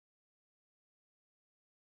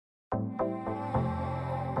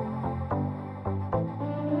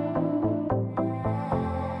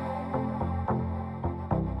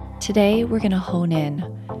Today, we're going to hone in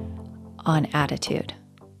on attitude.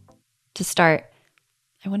 To start,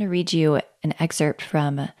 I want to read you an excerpt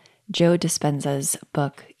from Joe Dispenza's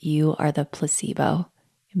book, You Are the Placebo,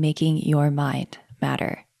 Making Your Mind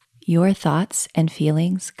Matter. Your thoughts and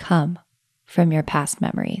feelings come from your past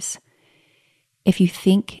memories. If you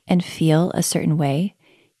think and feel a certain way,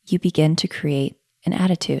 you begin to create an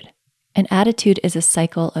attitude. An attitude is a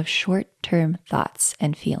cycle of short-term thoughts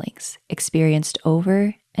and feelings experienced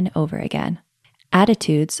over and over again.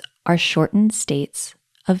 Attitudes are shortened states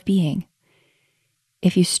of being.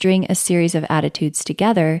 If you string a series of attitudes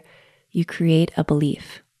together, you create a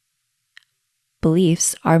belief.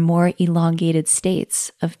 Beliefs are more elongated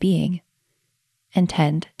states of being and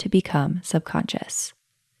tend to become subconscious.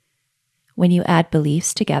 When you add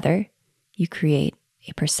beliefs together, you create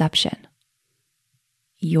a perception.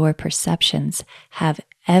 Your perceptions have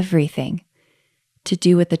everything to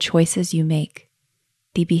do with the choices you make,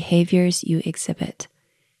 the behaviors you exhibit,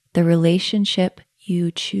 the relationship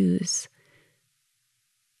you choose,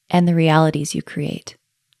 and the realities you create.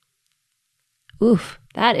 Oof,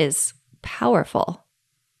 that is powerful.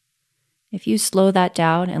 If you slow that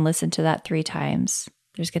down and listen to that 3 times,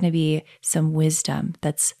 there's going to be some wisdom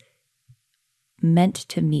that's meant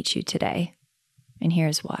to meet you today. And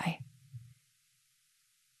here's why.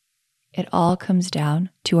 It all comes down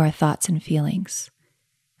to our thoughts and feelings.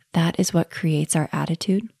 That is what creates our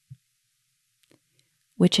attitude,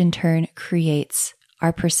 which in turn creates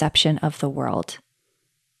our perception of the world.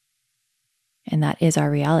 And that is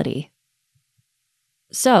our reality.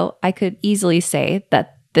 So I could easily say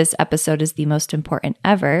that this episode is the most important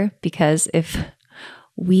ever, because if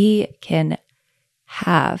we can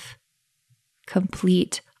have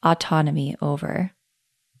complete autonomy over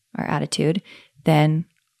our attitude, then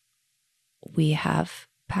we have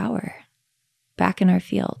power back in our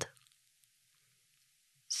field.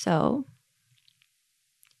 So,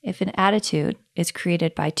 if an attitude is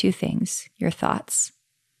created by 2 things, your thoughts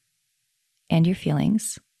and your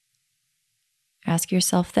feelings, ask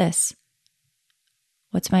yourself this: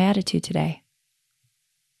 what's my attitude today?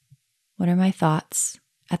 What are my thoughts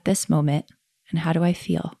at this moment, and how do I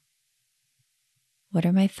feel? What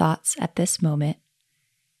are my thoughts at this moment,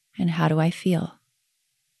 and how do I feel?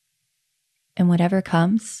 And whatever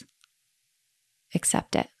comes,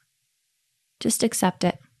 accept it. Just accept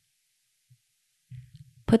it.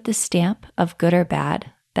 Put the stamp of good or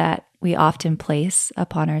bad that we often place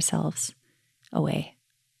upon ourselves away.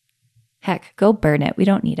 Heck, go burn it. We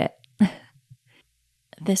don't need it.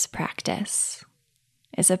 This practice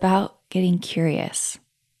is about getting curious,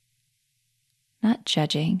 not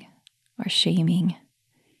judging or shaming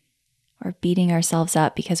or beating ourselves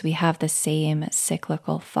up because we have the same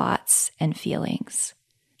cyclical thoughts and feelings.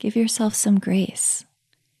 Give yourself some grace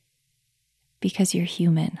because you're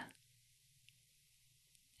human.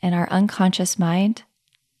 And our unconscious mind,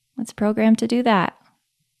 it's programmed to do that.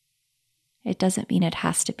 It doesn't mean it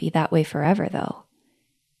has to be that way forever, though.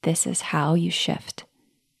 This is how you shift.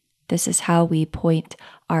 This is how we point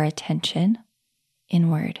our attention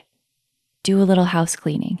inward. Do a little house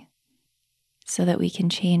cleaning so that we can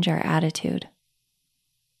change our attitude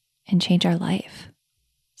and change our life.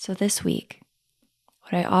 So this week,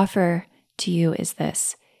 what I offer to you is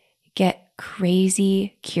this: get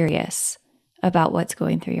crazy curious about what's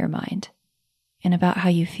going through your mind and about how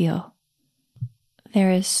you feel.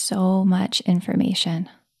 There is so much information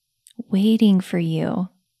waiting for you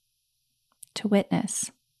to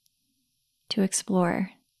witness, to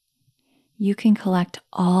explore. You can collect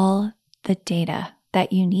all the data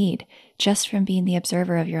that you need just from being the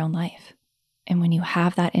observer of your own life. And when you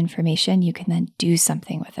have that information, you can then do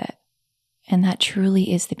something with it. And that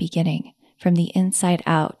truly is the beginning, from the inside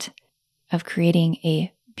out, of creating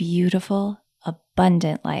a beautiful,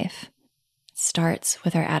 abundant life. It starts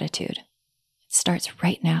with our attitude. It starts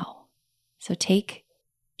right now. So take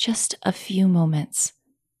just a few moments.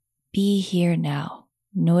 Be here now.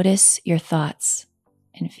 Notice your thoughts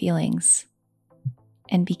and feelings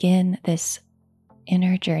and begin this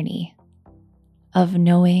inner journey of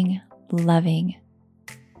knowing, loving,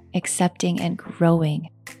 accepting, and growing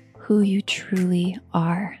who you truly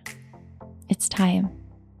are. It's time.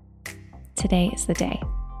 Today is the day.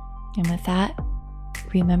 And with that,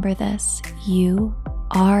 remember this: you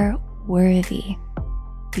are worthy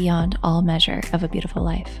beyond all measure of a beautiful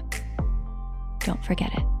life. Don't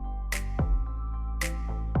forget it.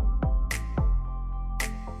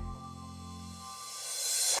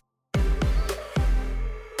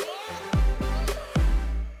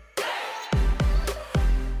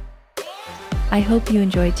 I hope you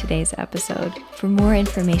enjoyed today's episode. For more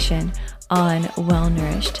information on Well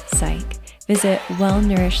Nourished Psych, visit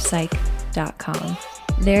wellnourishedpsych.com.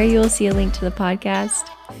 There you will see a link to the podcast,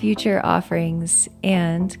 future offerings,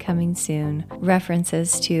 and coming soon,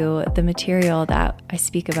 references to the material that I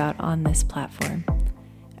speak about on this platform.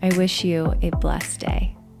 I wish you a blessed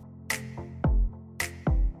day.